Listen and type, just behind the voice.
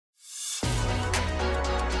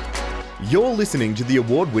You're listening to the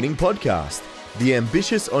award-winning podcast, The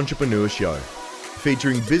Ambitious Entrepreneur Show,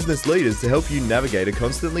 featuring business leaders to help you navigate a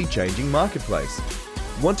constantly changing marketplace.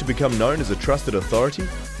 Want to become known as a trusted authority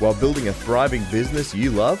while building a thriving business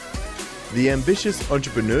you love? The Ambitious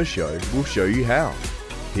Entrepreneur Show will show you how.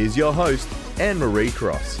 Here's your host, Anne-Marie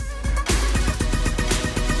Cross.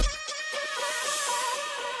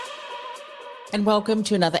 And welcome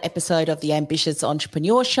to another episode of the Ambitious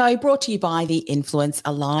Entrepreneur Show, brought to you by the Influence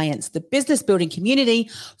Alliance, the business building community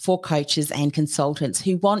for coaches and consultants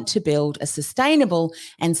who want to build a sustainable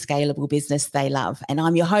and scalable business they love. And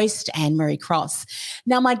I'm your host, Anne-Marie Cross.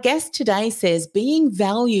 Now, my guest today says being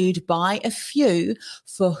valued by a few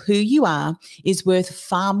for who you are is worth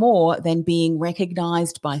far more than being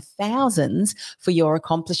recognised by thousands for your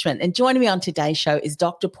accomplishment. And joining me on today's show is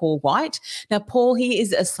Dr. Paul White. Now, Paul, he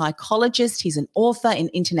is a psychologist. He's an author and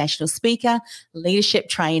international speaker, leadership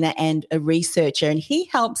trainer, and a researcher. And he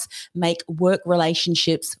helps make work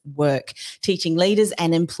relationships work, teaching leaders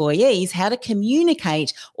and employees how to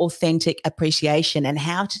communicate authentic appreciation and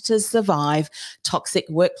how to survive toxic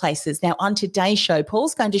workplaces. Now, on today's show,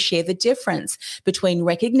 Paul's going to share the difference between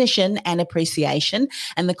recognition and appreciation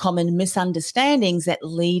and the common misunderstandings that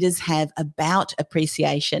leaders have about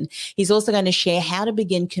appreciation. He's also going to share how to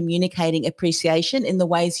begin communicating appreciation in the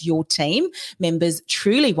ways your team members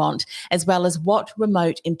truly want, as well as what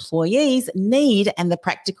remote employees need and the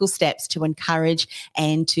practical steps to encourage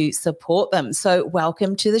and to support them. So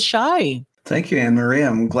welcome to the show. Thank you, Anne-Marie.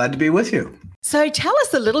 I'm glad to be with you. So tell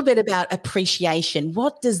us a little bit about appreciation.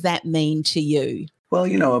 What does that mean to you?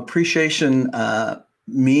 Well, appreciation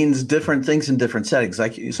means different things in different settings.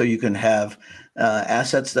 So you can have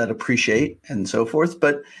assets that appreciate and so forth.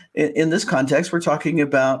 But in this context, we're talking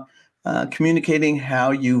about communicating how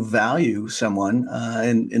you value someone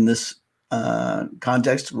in this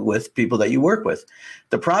context with people that you work with.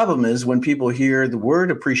 The problem is when people hear the word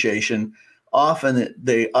appreciation, often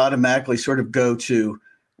they automatically sort of go to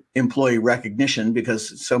employee recognition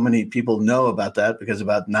because so many people know about that, because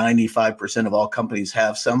about 95% of all companies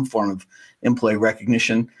have some form of employee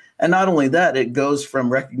recognition. And not only that, it goes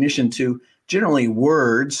from recognition to generally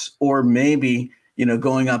words or maybe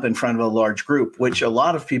going up in front of a large group, which a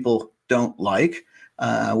lot of people don't like.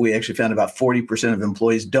 We actually found about 40% of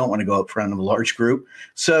employees don't want to go up in front of a large group.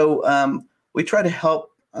 So we try to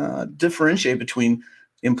help differentiate between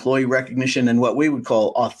employee recognition and what we would call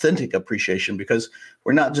authentic appreciation, because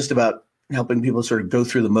we're not just about helping people sort of go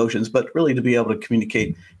through the motions, but really to be able to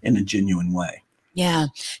communicate in a genuine way. Yeah.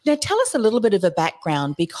 Now, tell us a little bit of a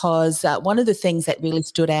background, because one of the things that really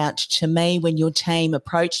stood out to me when your team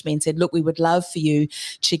approached me and said, look, we would love for you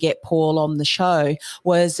to get Paul on the show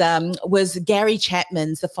was Gary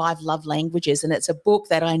Chapman's The 5 Love Languages. And it's a book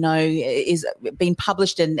that I know is being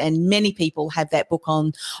published and many people have that book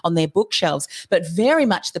on their bookshelves. But very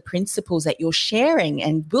much the principles that you're sharing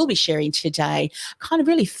and will be sharing today kind of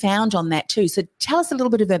really found on that too. So tell us a little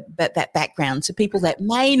bit about that background so people that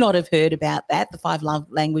may not have heard about that, the 5 love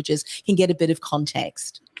languages, can get a bit of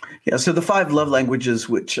context. Yeah, so the 5 love languages,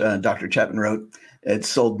 which Dr. Chapman wrote, it's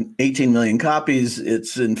sold 18 million copies.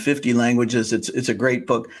 It's in 50 languages. It's a great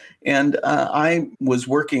book. And I was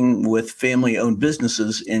working with family-owned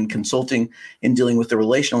businesses in consulting in dealing with the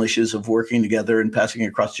relational issues of working together and passing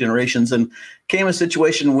across generations. And came a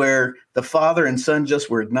situation where the father and son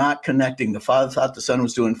just were not connecting. The father thought the son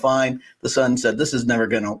was doing fine. The son said, this is never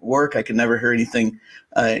going to work. I can never hear anything,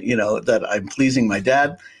 that I'm pleasing my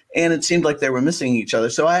dad. And it seemed like they were missing each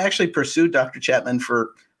other. So I actually pursued Dr. Chapman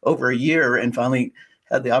for over a year and finally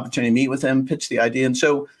had the opportunity to meet with him, pitch the idea. And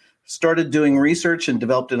so started doing research and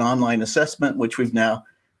developed an online assessment, which we've now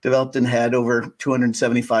developed and had over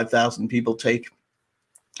 275,000 people take.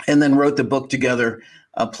 And then wrote the book together,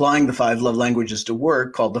 applying the 5 love languages to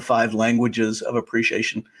work, called The 5 Languages of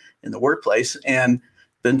Appreciation in the Workplace. And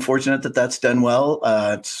been fortunate that that's done well.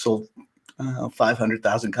 It's sold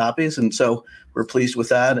 500,000 copies. And so we're pleased with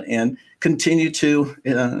that and continue to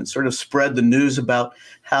sort of spread the news about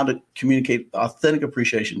how to communicate authentic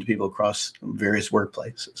appreciation to people across various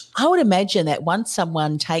workplaces. I would imagine that once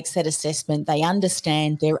someone takes that assessment, they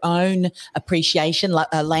understand their own appreciation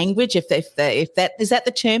language, if that is that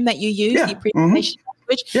the term that you use, yeah. The appreciation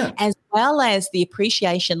language, yeah. As well as the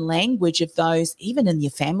appreciation language of those, even in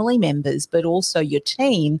your family members, but also your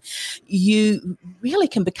team, you really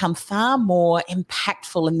can become far more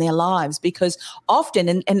impactful in their lives. Because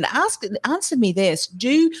often, answer me this,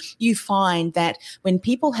 do you find that when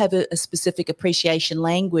people have a specific appreciation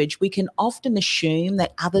language, we can often assume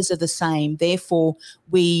that others are the same, therefore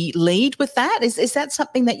we lead with that? Is that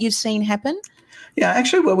something that you've seen happen? Yeah,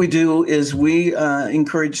 actually, what we do is we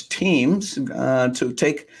encourage teams to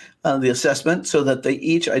take the assessment so that they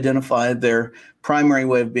each identify their primary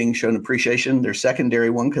way of being shown appreciation, their secondary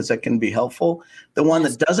one, because that can be helpful, the one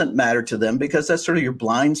that doesn't matter to them, because that's sort of your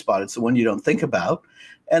blind spot. It's the one you don't think about.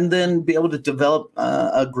 And then be able to develop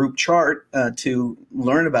a group chart to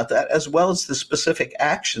learn about that, as well as the specific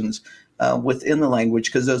actions within the language,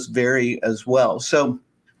 because those vary as well. So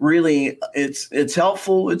really, it's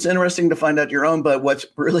helpful. It's interesting to find out your own, but what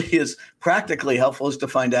really is practically helpful is to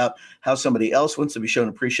find out how somebody else wants to be shown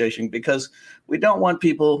appreciation, because we don't want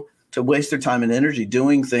people to waste their time and energy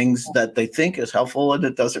doing things that they think is helpful and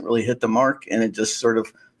it doesn't really hit the mark, and it just sort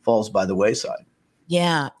of falls by the wayside.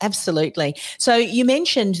 Yeah, absolutely. So you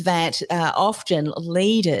mentioned that often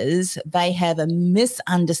leaders, they have a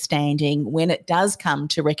misunderstanding when it does come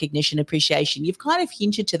to recognition, appreciation. You've kind of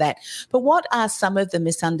hinted to that. But what are some of the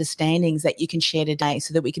misunderstandings that you can share today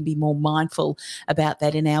so that we can be more mindful about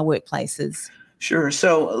that in our workplaces? Sure.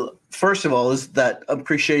 So first of all, is that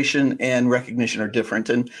appreciation and recognition are different.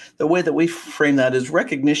 And the way that we frame that is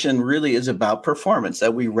recognition really is about performance,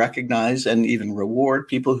 that we recognize and even reward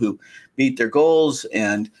people who meet their goals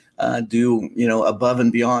and do, above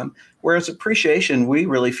and beyond. Whereas appreciation, we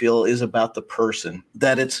really feel, is about the person,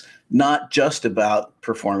 that it's not just about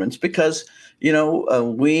performance, because,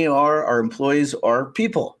 our employees are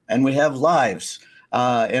people, and we have lives,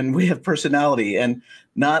 and we have personality, and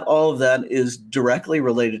not all of that is directly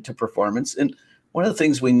related to performance. And one of the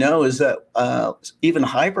things we know is that even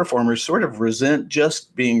high performers sort of resent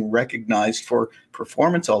just being recognized for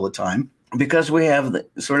performance all the time, because we have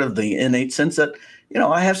the innate sense that,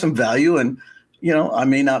 I have some value, and, I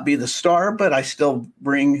may not be the star, but I still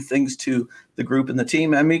bring things to the group and the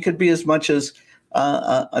team. I mean, it could be as much as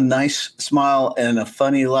a nice smile and a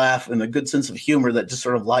funny laugh and a good sense of humor that just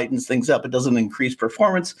sort of lightens things up. It doesn't increase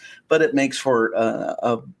performance, but it makes for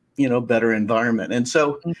a better environment. And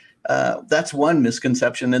so that's one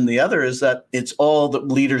misconception. And the other is that it's all the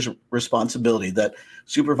leader's responsibility, that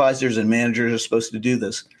supervisors and managers are supposed to do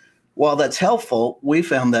this. While that's helpful, we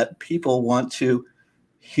found that people want to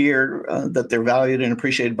hear that they're valued and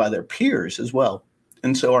appreciated by their peers as well.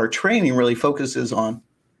 And so our training really focuses on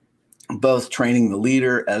both training the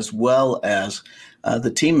leader as well as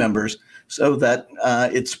the team members, so that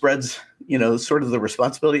it spreads, sort of the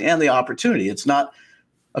responsibility and the opportunity. It's not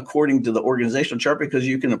according to the organizational chart, because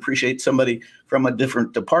you can appreciate somebody from a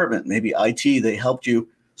different department, maybe IT, they helped you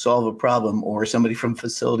solve a problem, or somebody from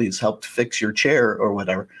facilities helped fix your chair or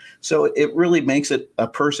whatever. So it really makes it a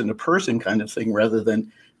person-to-person kind of thing rather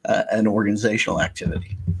than an organizational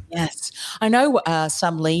activity. Yes. I know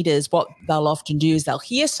some leaders, what they'll often do is they'll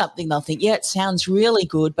hear something, they'll think, yeah, it sounds really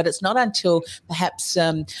good, but it's not until perhaps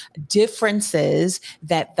differences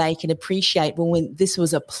that they can appreciate, well, when this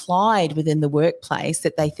was applied within the workplace,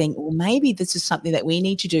 that they think, well, maybe this is something that we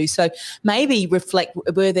need to do. So maybe reflect,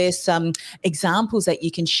 were there some examples that you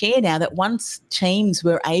can share now that once teams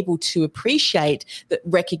were able to appreciate the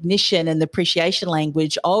recognition and the appreciation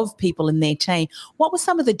language of people in their team, what were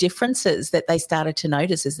some of the differences that they started to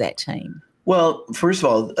notice as that team? Well, first of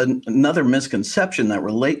all, another misconception that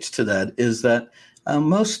relates to that is that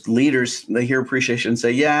most leaders, they hear appreciation and say,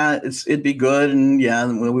 yeah, it'd be good, and yeah,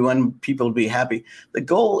 we want people to be happy. The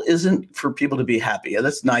goal isn't for people to be happy. Yeah,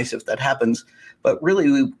 that's nice if that happens, but really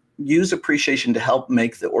we use appreciation to help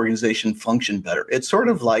make the organization function better. It's sort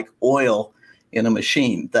of like oil in a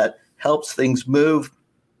machine that helps things move,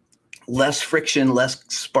 less friction, less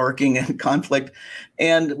sparking and conflict.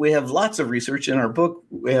 And we have lots of research in our book.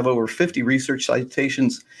 We have over 50 research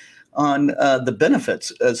citations on the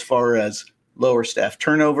benefits as far as lower staff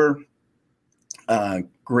turnover,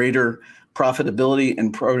 greater profitability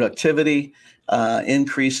and productivity,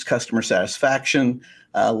 increased customer satisfaction,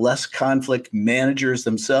 less conflict. Managers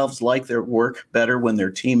themselves like their work better when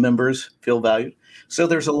their team members feel valued. So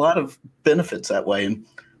there's a lot of benefits that way. And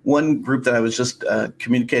one group that I was just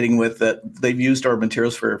communicating with, that they've used our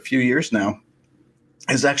materials for a few years now,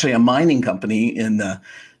 is actually a mining company in the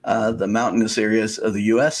mountainous areas of the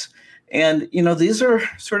U.S. And, these are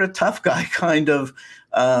sort of tough guy kind of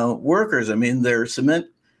workers. I mean, they're cement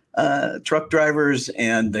truck drivers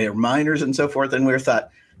and they're miners and so forth. And we thought,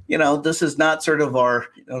 this is not sort of our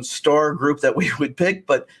star group that we would pick,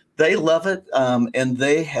 but they love it. And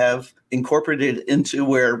they have incorporated it into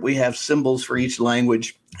where we have symbols for each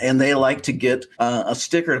language. And they like to get a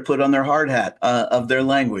sticker to put on their hard hat of their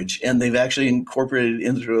language. And they've actually incorporated it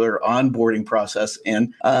into their onboarding process.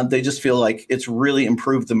 And they just feel like it's really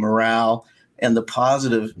improved the morale and the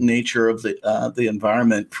positive nature of the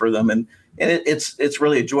environment for them. And it's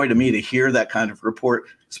really a joy to me to hear that kind of report,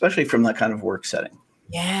 especially from that kind of work setting.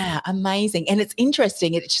 Yeah, amazing. And it's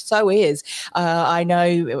interesting. It so is. I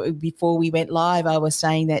know before we went live, I was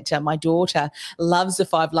saying that my daughter loves the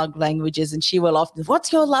 5 love languages, and she will often,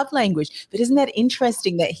 what's your love language? But isn't that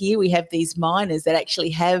interesting that here we have these miners that actually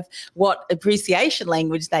have what appreciation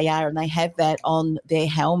language they are, and they have that on their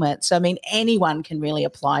helmet. So, I mean, anyone can really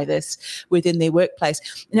apply this within their workplace.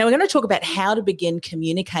 Now, we're going to talk about how to begin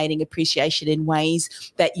communicating appreciation in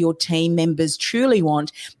ways that your team members truly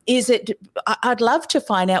want. I'd love to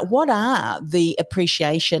find out, what are the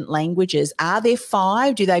appreciation languages? Are there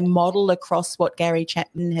 5? Do they model across what Gary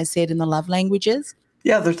Chapman has said in the love languages?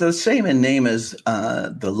 Yeah, they're the same in name as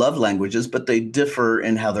the love languages, but they differ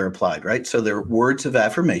in how they're applied, right? So they're words of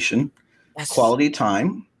affirmation, Yes. quality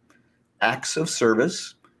time, acts of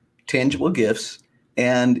service, tangible gifts,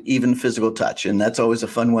 and even physical touch. And that's always a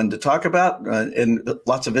fun one to talk about, and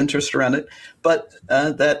lots of interest around it. But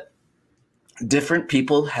that different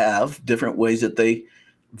people have different ways that they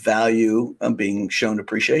value being shown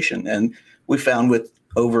appreciation. And we found with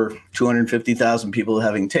over 250,000 people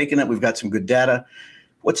having taken it, we've got some good data.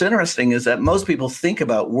 What's interesting is that most people think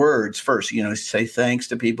about words first, say thanks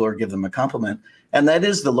to people or give them a compliment. And that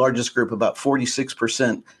is the largest group. About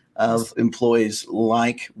 46% of employees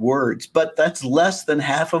like words, but that's less than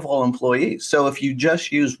half of all employees. So if you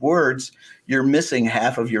just use words, you're missing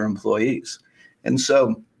half of your employees. And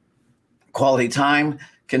so quality time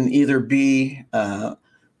can either be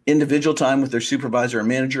individual time with their supervisor or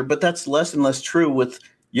manager, but that's less and less true with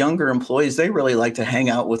younger employees. They really like to hang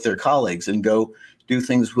out with their colleagues and go do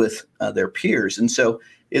things with their peers. And so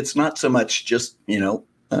it's not so much just,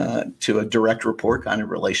 to a direct report kind of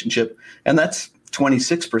relationship. And that's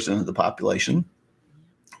 26% of the population.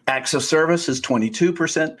 Acts of service is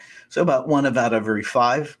 22%. So about 1 out of every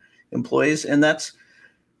 5 employees. And that's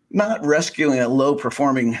not rescuing a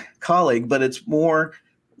low-performing colleague, but it's more,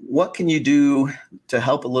 what can you do to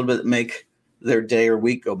help a little bit make their day or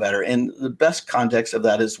week go better? And the best context of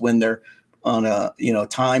that is when they're on a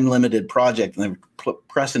time-limited project and they're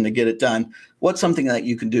pressing to get it done. What's something that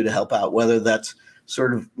you can do to help out? Whether that's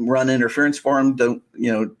sort of run interference for them,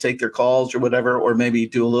 don't take their calls or whatever, or maybe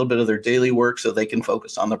do a little bit of their daily work so they can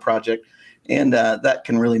focus on the project. And that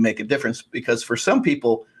can really make a difference, because for some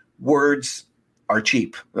people, words are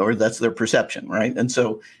cheap, or that's their perception, right? And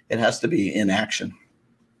so it has to be in action.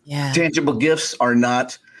 Yeah. Tangible gifts are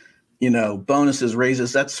not, bonuses,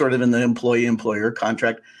 raises. That's sort of in the employee-employer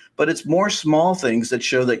contract, but it's more small things that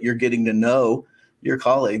show that you're getting to know your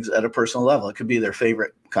colleagues at a personal level. It could be their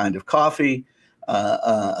favorite kind of coffee,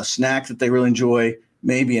 a snack that they really enjoy,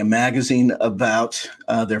 maybe a magazine about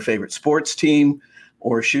their favorite sports team,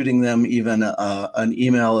 or shooting them even an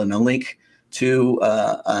email and a link to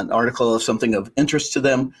an article of something of interest to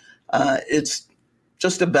them. It's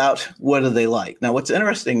just about what do they like. Now, what's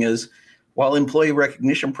interesting is while employee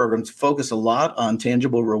recognition programs focus a lot on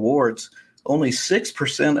tangible rewards, only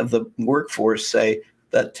 6% of the workforce say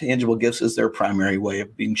that tangible gifts is their primary way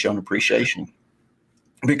of being shown appreciation.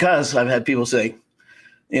 Because I've had people say,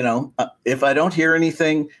 if I don't hear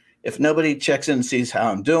anything, if nobody checks in and sees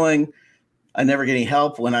how I'm doing, I never get any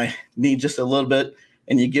help when I need just a little bit,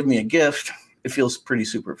 and you give me a gift, it feels pretty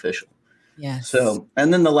superficial. Yes. So,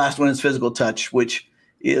 and then the last one is physical touch, which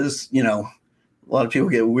is, a lot of people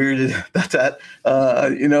get weirded about that.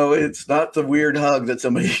 It's not the weird hug that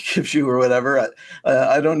somebody gives you or whatever.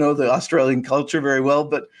 I don't know the Australian culture very well,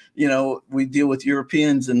 but, we deal with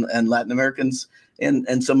Europeans and Latin Americans,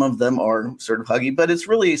 and some of them are sort of huggy, but it's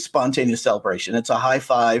really spontaneous celebration. It's a high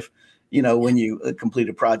five, when you complete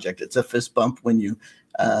a project. It's a fist bump when you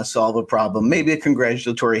solve a problem, maybe a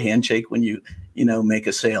congratulatory handshake when you, make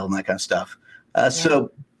a sale and that kind of stuff.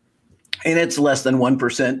 So, and it's less than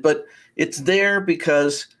 1%, but it's there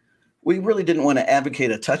because we really didn't want to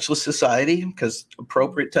advocate a touchless society, because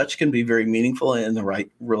appropriate touch can be very meaningful in the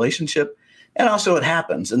right relationship. And also it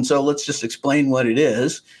happens. And so let's just explain what it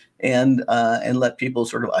is and let people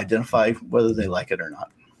sort of identify whether they like it or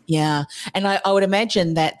not. Yeah. And I would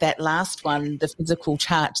imagine that last one, the physical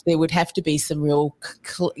touch, there would have to be some real,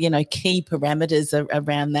 key parameters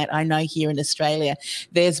around that. I know here in Australia,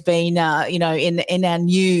 there's been, in our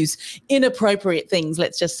news, inappropriate things,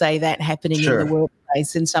 let's just say that, happening Sure. in the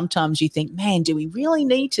workplace. And sometimes you think, man, do we really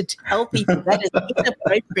need to tell people that is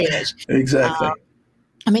inappropriate? Exactly.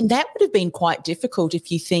 That would have been quite difficult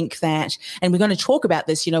if you think that, and we're going to talk about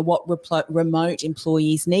this, what remote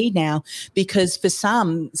employees need now, because for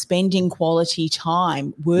some, spending quality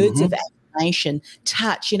time, words of affirmation,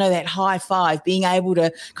 touch, that high five, being able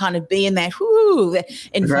to kind of be in that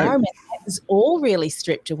environment, that is all really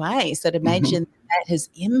stripped away. So to imagine that has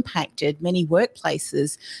impacted many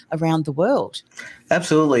workplaces around the world.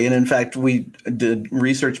 Absolutely. And in fact, we did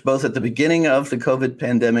research both at the beginning of the COVID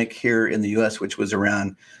pandemic here in the US, which was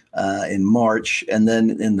around in March, and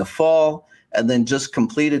then in the fall, and then just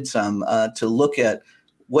completed some to look at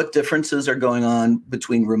what differences are going on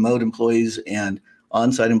between remote employees and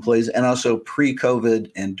on-site employees, and also pre-COVID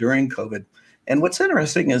and during COVID. And what's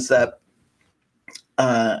interesting is that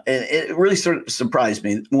it really sort of surprised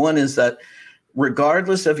me. One is that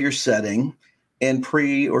regardless of your setting and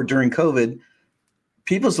pre or during COVID,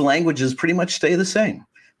 people's languages pretty much stay the same.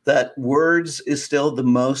 That words is still the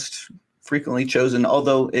most frequently chosen,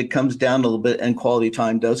 although it comes down a little bit and quality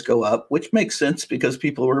time does go up, which makes sense because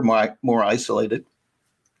people were more isolated.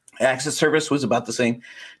 Acts of service was about the same.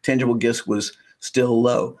 Tangible gifts was still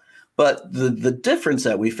low. But the difference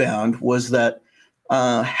that we found was that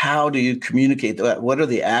how do you communicate that? What are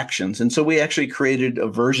the actions? And so we actually created a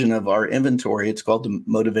version of our inventory. It's called the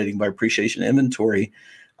Motivating by Appreciation Inventory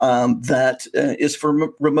that is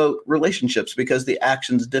for remote relationships because the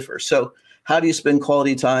actions differ. So how do you spend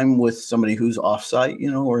quality time with somebody who's offsite,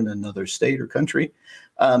 or in another state or country?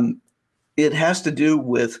 It has to do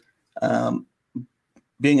with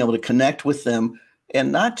being able to connect with them,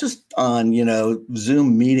 and not just on,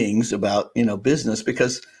 Zoom meetings about, business,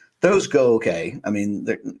 because those go okay. I mean,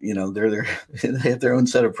 they have their own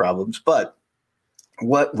set of problems. But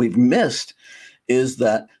what we've missed is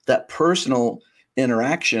that personal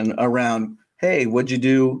interaction around, hey, what'd you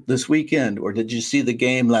do this weekend? Or did you see the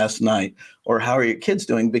game last night? Or how are your kids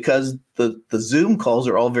doing? Because the Zoom calls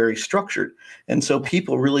are all very structured. And so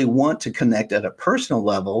people really want to connect at a personal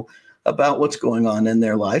level about what's going on in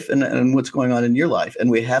their life and what's going on in your life. And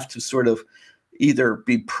we have to sort of either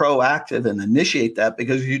be proactive and initiate that,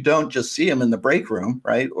 because you don't just see them in the break room,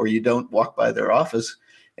 right? Or you don't walk by their office.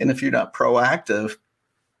 And if you're not proactive,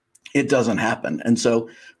 it doesn't happen. And so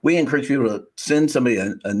we encourage people to send somebody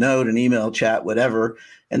a note, an email, chat, whatever,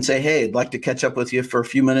 and say, hey, I'd like to catch up with you for a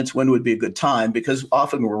few minutes. When would be a good time? Because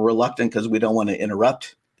often we're reluctant because we don't want to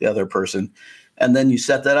interrupt the other person. And then you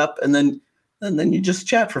set that up, and then you just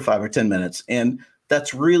chat for 5 or 10 minutes. And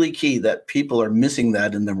that's really key, that people are missing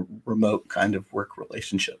that in the remote kind of work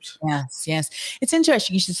relationships. Yes. It's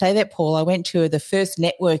interesting you should say that, Paul. I went to the first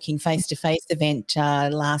networking face-to-face event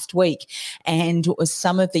last week, and it was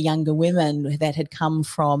some of the younger women that had come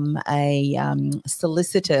from a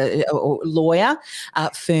solicitor or lawyer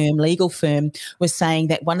firm, legal firm, was saying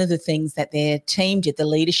that one of the things that their team did, the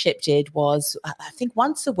leadership did, was I think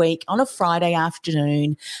once a week on a Friday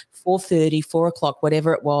afternoon, 4:30, 4 o'clock,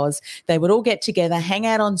 whatever it was, they would all get together, hang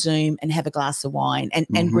out on Zoom and have a glass of wine and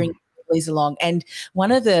bring families along. And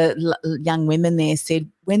one of the young women there said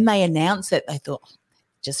when they announced it, they thought,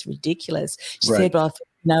 just ridiculous. She said, well,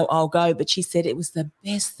 no, I'll go. But she said it was the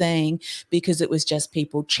best thing because it was just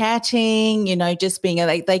people chatting, just being,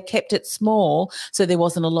 they kept it small so there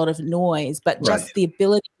wasn't a lot of noise, but just the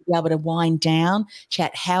ability to be able to wind down,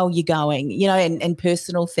 chat, how are you going, and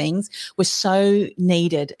personal things were so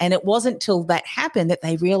needed. And it wasn't till that happened that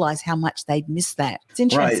they realized how much they'd missed that. It's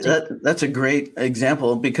interesting. Right. That's a great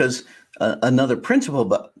example, because another principle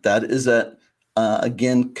about that is that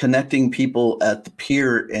again, connecting people at the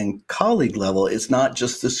peer and colleague level is not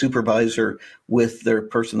just the supervisor with their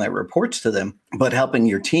person that reports to them, but helping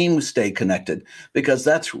your team stay connected, because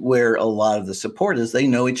that's where a lot of the support is. They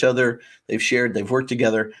know each other, they've worked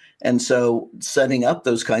together. And so setting up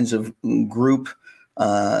those kinds of group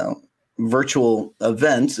virtual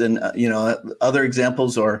events, and other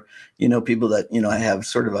examples are people that have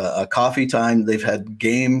sort of a coffee time, they've had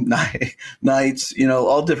game nights,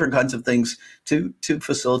 all different kinds of things to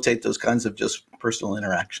facilitate those kinds of just personal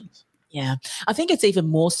interactions. Yeah, I think it's even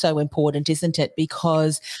more so important, isn't it?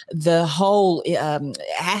 Because the whole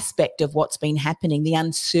aspect of what's been happening, the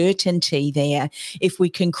uncertainty there, if we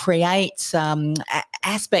can create some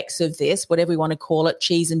aspects of this, whatever we want to call it,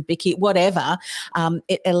 cheese and bicky, whatever,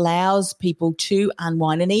 it allows people to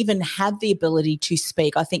unwind and even have the ability to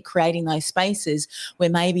speak. I think creating those spaces where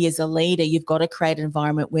maybe as a leader, you've got to create an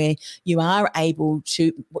environment where you are able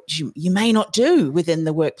to, what you may not do within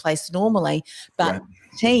the workplace normally, but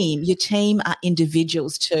your team are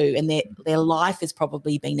individuals too, and their life has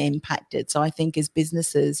probably been impacted. So I think as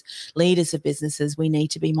businesses, leaders of businesses, we need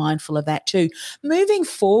to be mindful of that too. Moving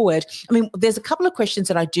forward, I mean, there's a couple of questions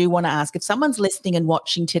that I do want to ask. If someone's listening and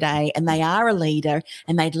watching today and they are a leader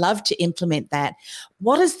and they'd love to implement that,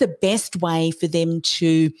 what is the best way for them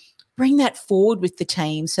to bring that forward with the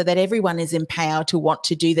team so that everyone is empowered to want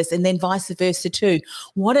to do this? And then vice versa too.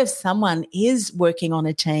 What if someone is working on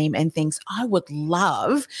a team and thinks, I would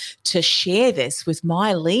love to share this with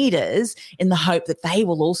my leaders in the hope that they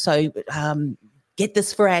will also get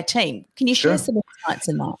this for our team. Can you share some insights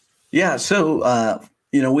in that? Yeah. So,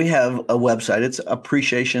 we have a website. It's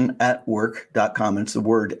appreciationatwork.com. It's the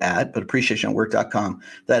word at, but appreciationatwork.com.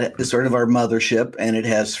 That is sort of our mothership, and it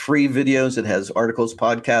has free videos. It has articles,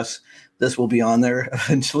 podcasts. This will be on there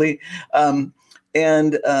eventually.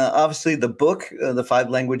 And obviously the book, The 5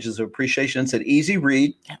 Languages of Appreciation, it's an easy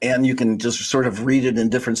read, and you can just sort of read it in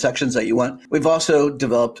different sections that you want. We've also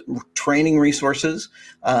developed training resources,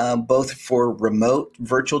 both for remote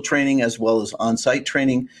virtual training as well as on-site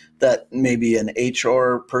training that maybe an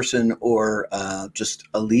HR person or just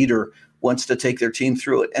a leader wants to take their team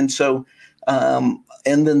through it. And so, and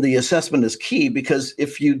then the assessment is key, because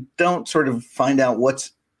if you don't sort of find out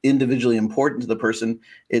what's individually important to the person,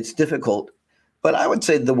 it's difficult. But I would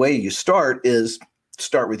say the way you start is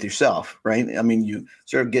start with yourself, right? I mean, you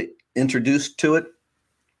sort of get introduced to it,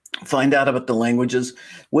 find out about the languages.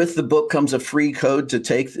 With the book comes a free code to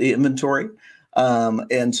take the inventory.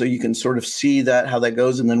 And so you can sort of see that, how that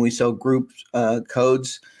goes. And then we sell group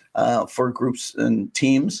codes for groups and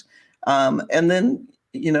teams. And then,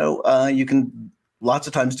 you can lots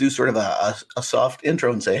of times do sort of a soft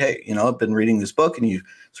intro and say, hey, I've been reading this book, and you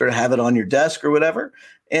sort of have it on your desk or whatever.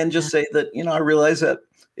 And just say that, I realize that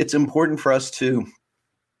it's important for us to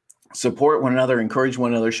support one another, encourage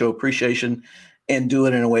one another, show appreciation, and do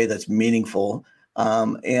it in a way that's meaningful.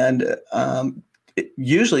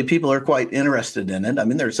 Usually people are quite interested in it. I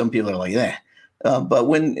mean, there are some people that are like, but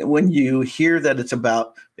when you hear that it's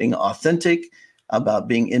about being authentic, about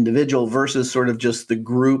being individual versus sort of just the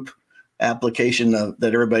group application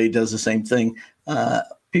that everybody does the same thing,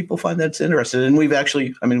 people find that's interested. And we've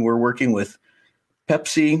actually, we're working with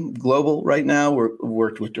Pepsi Global right now. We've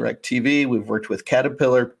worked with DirecTV. We've worked with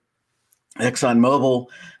Caterpillar, ExxonMobil,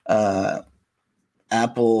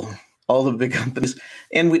 Apple, all the big companies.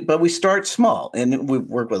 But we start small, and we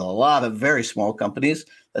work with a lot of very small companies.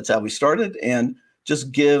 That's how we started, and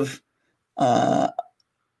just give the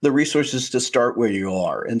resources to start where you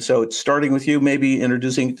are. And so it's starting with you, maybe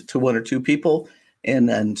introducing to 1 or 2 people, and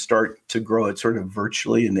then start to grow it sort of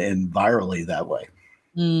virtually and virally that way.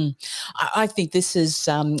 I think this is,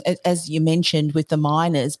 as you mentioned, with the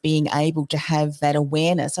miners being able to have that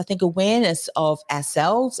awareness. I think awareness of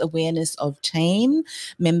ourselves, awareness of team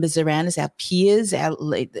members around us, our peers,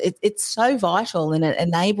 it's so vital, and it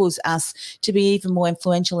enables us to be even more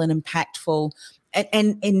influential and impactful,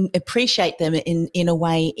 and appreciate them in a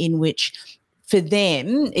way in which, for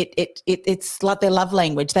them, it's like their love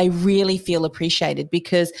language. They really feel appreciated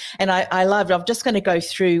because, and I love it. I'm just going to go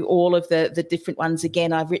through all of the different ones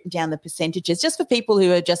again. I've written down the percentages just for people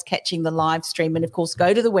who are just catching the live stream. And of course,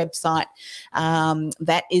 go to the website.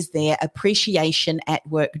 That is there,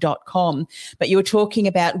 appreciationatwork.com. But you were talking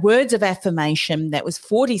about words of affirmation. That was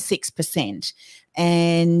 46%.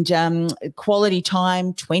 And quality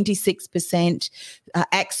time, 26%,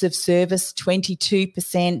 acts of service,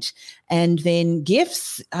 22%, and then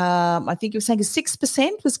gifts, I think you were saying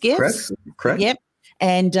 6% was gifts. Correct. Yep.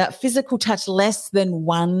 And physical touch, less than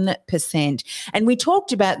 1%. And we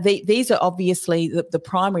talked about these are obviously the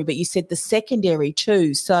primary, but you said the secondary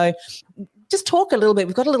too. So just talk a little bit.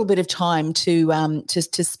 We've got a little bit of time to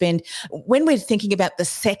spend when we're thinking about the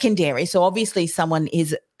secondary. So obviously someone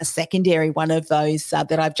is a secondary, one of those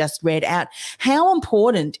that I've just read out. How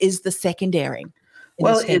important is the secondary?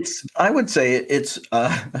 Well, I would say it's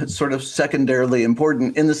sort of secondarily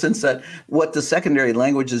important in the sense that what the secondary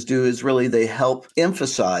languages do is really they help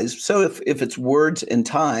emphasize. So if it's words and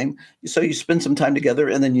time, so you spend some time together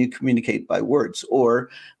and then you communicate by words, or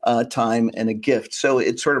time and a gift. So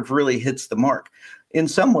it sort of really hits the mark. In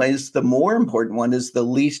some ways, the more important one is the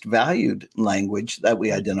least valued language that we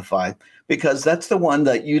identify, because that's the one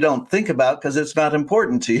that you don't think about because it's not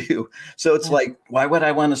important to you. So it's like, why would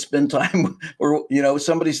I want to spend time, or,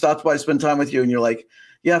 somebody stops by, spend time with you, and you're like,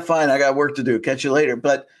 yeah, fine, I got work to do. Catch you later.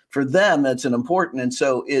 But for them, it's an important. And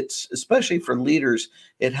so it's, especially for leaders,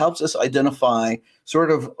 it helps us identify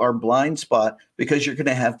sort of our blind spot, because you're going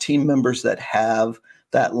to have team members that have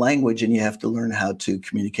that language, and you have to learn how to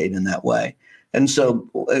communicate in that way. And so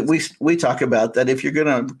we talk about that if you're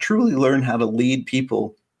going to truly learn how to lead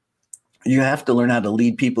people, you have to learn how to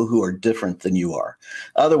lead people who are different than you are.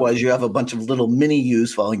 Otherwise, you have a bunch of little mini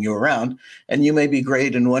yous following you around, and you may be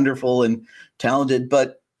great and wonderful and talented,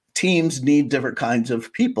 but teams need different kinds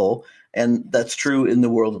of people. And that's true in the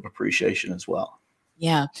world of appreciation as well.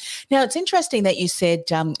 Yeah. Now, it's interesting that you said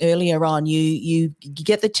earlier on you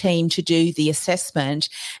get the team to do the assessment,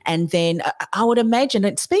 and then I would imagine,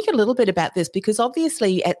 and speak a little bit about this, because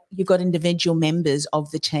obviously you've got individual members of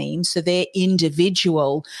the team, so their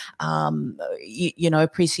individual,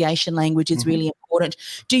 appreciation language is really important.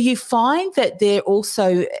 Do you find that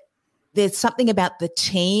there's something about the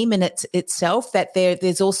team and itself that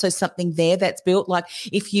there's also something there that's built? Like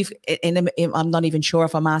if and I'm not even sure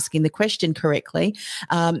if I'm asking the question correctly,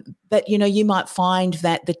 but you might find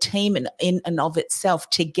that the team in and of itself,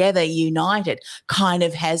 together, united, kind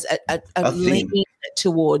of has a lean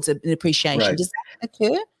towards an appreciation. Right. Does that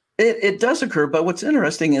occur? It does occur, but what's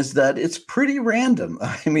interesting is that it's pretty random.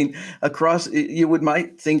 I mean,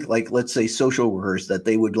 might think, like, let's say social workers, that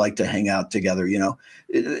they would like to hang out together.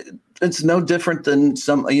 It's no different than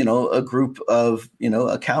a group of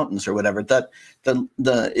accountants or whatever.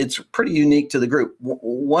 It's pretty unique to the group.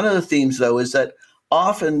 One of the themes, though, is that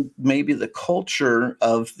often maybe the culture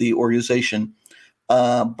of the organization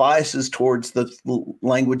biases towards the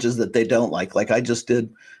languages that they don't like. Like I just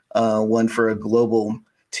did one for a global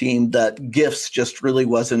team that gifts just really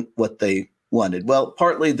wasn't what they wanted. Well,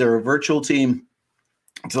 partly they're a virtual team.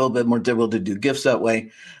 It's a little bit more difficult to do gifts that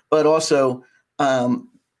way, but also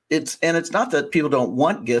it's not that people don't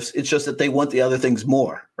want gifts. It's just that they want the other things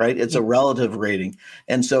more, right? It's a relative rating.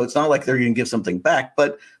 And so it's not like they're going to give something back,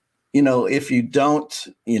 but if you don't,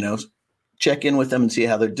 check in with them and see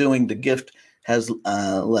how they're doing, the gift has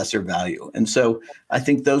lesser value. And so I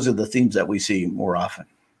think those are the themes that we see more often.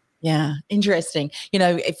 Yeah, interesting.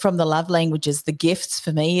 From the love languages, the gifts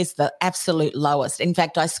for me is the absolute lowest. In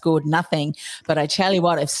fact, I scored nothing. But I tell you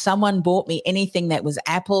what, if someone bought me anything that was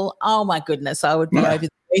Apple, oh my goodness, I would be over the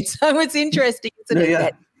moon. So it's interesting, isn't it?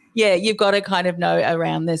 Yeah. Yeah, you've got to kind of know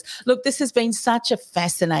around this. Look, this has been such a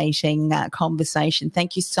fascinating conversation.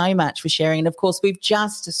 Thank you so much for sharing. And, of course, we've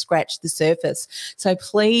just scratched the surface. So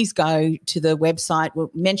please go to the website.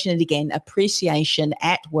 We'll mention it again,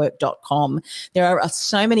 appreciationatwork.com. There are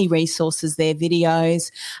so many resources there,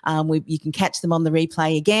 videos. You can catch them on the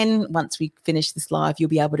replay again. Once we finish this live, you'll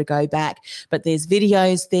be able to go back. But there's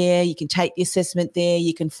videos there. You can take the assessment there.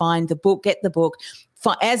 You can find the book, get the book.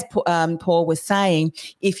 As Paul was saying,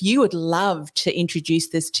 if you would love to introduce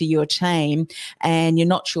this to your team and you're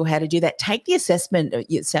not sure how to do that, take the assessment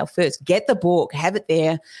yourself first. Get the book, have it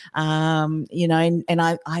there, and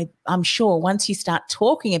I'm sure once you start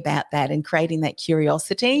talking about that and creating that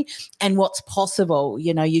curiosity and what's possible,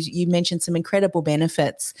 you mentioned some incredible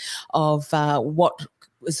benefits of what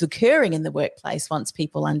was occurring in the workplace once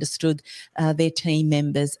people understood their team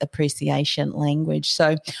members' appreciation language.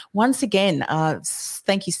 So once again,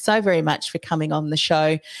 thank you so very much for coming on the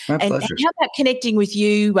show. My pleasure. And how about connecting with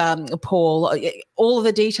you, Paul? All of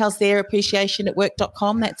the details there,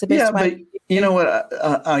 appreciationatwork.com. That's the best way. But you know what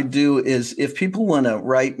I do is, if people want to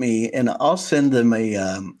write me, and I'll send them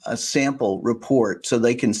a sample report so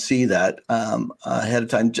they can see that ahead of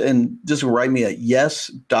time, and just write me at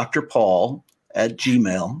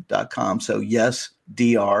yesdrpaul@gmail.com. So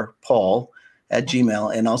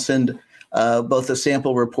yesdrpaul@gmail, and I'll send both a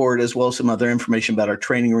sample report as well as some other information about our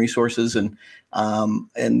training resources, and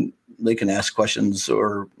they can ask questions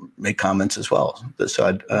or make comments as well.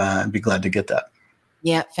 So I'd be glad to get that.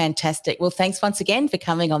 Yeah, fantastic. Well, thanks once again for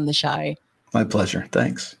coming on the show. My pleasure.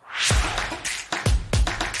 Thanks.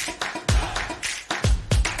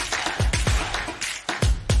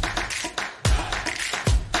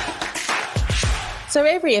 So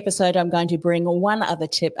every episode, I'm going to bring one other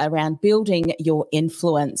tip around building your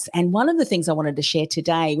influence. And one of the things I wanted to share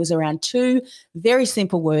today was around two very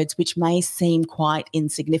simple words, which may seem quite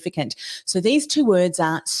insignificant. So these two words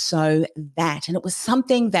are "so that." And it was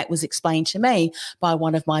something that was explained to me by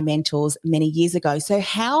one of my mentors many years ago. So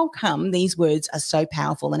how come these words are so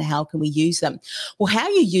powerful, and how can we use them? Well, how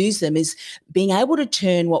you use them is being able to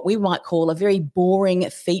turn what we might call a very boring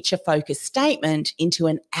feature-focused statement into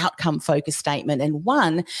an outcome-focused statement, and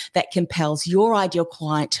one that compels your ideal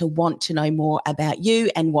client to want to know more about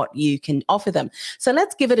you and what you can offer them. So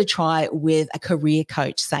let's give it a try with a career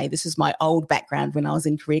coach. Say, this is my old background when I was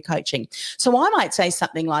in career coaching. So I might say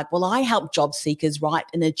something like, well, I help job seekers write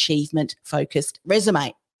an achievement-focused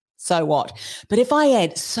resume. So what? But if I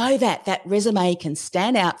add "so that resume can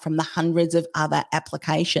stand out from the hundreds of other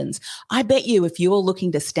applications," I bet you if you're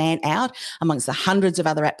looking to stand out amongst the hundreds of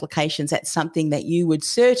other applications, that's something that you would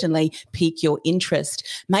certainly pique your interest.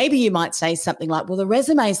 Maybe you might say something like, well, the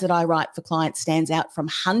resumes that I write for clients stands out from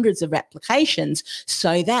hundreds of applications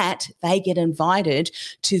so that they get invited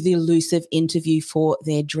to the elusive interview for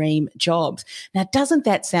their dream jobs. Now, doesn't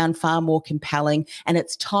that sound far more compelling? And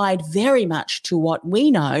it's tied very much to what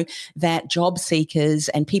we know that job seekers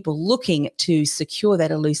and people looking to secure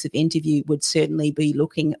that elusive interview would certainly be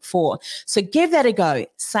looking for. So give that a go.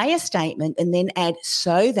 Say a statement and then add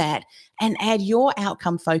 "so that" and add your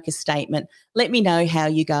outcome-focused statement. Let me know how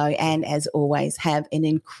you go. And as always, have an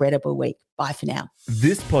incredible week. Bye for now.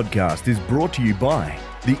 This podcast is brought to you by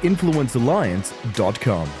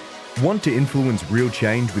theinfluencealliance.com. Want to influence real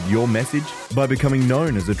change with your message by becoming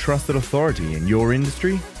known as a trusted authority in your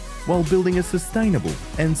industry while building a sustainable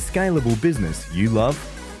and scalable business you love?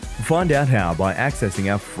 Find out how by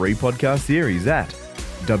accessing our free podcast series at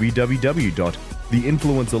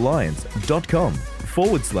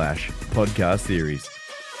www.theinfluencealliance.com/podcast series.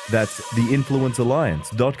 That's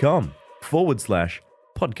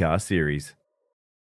theinfluencealliance.com/podcast series.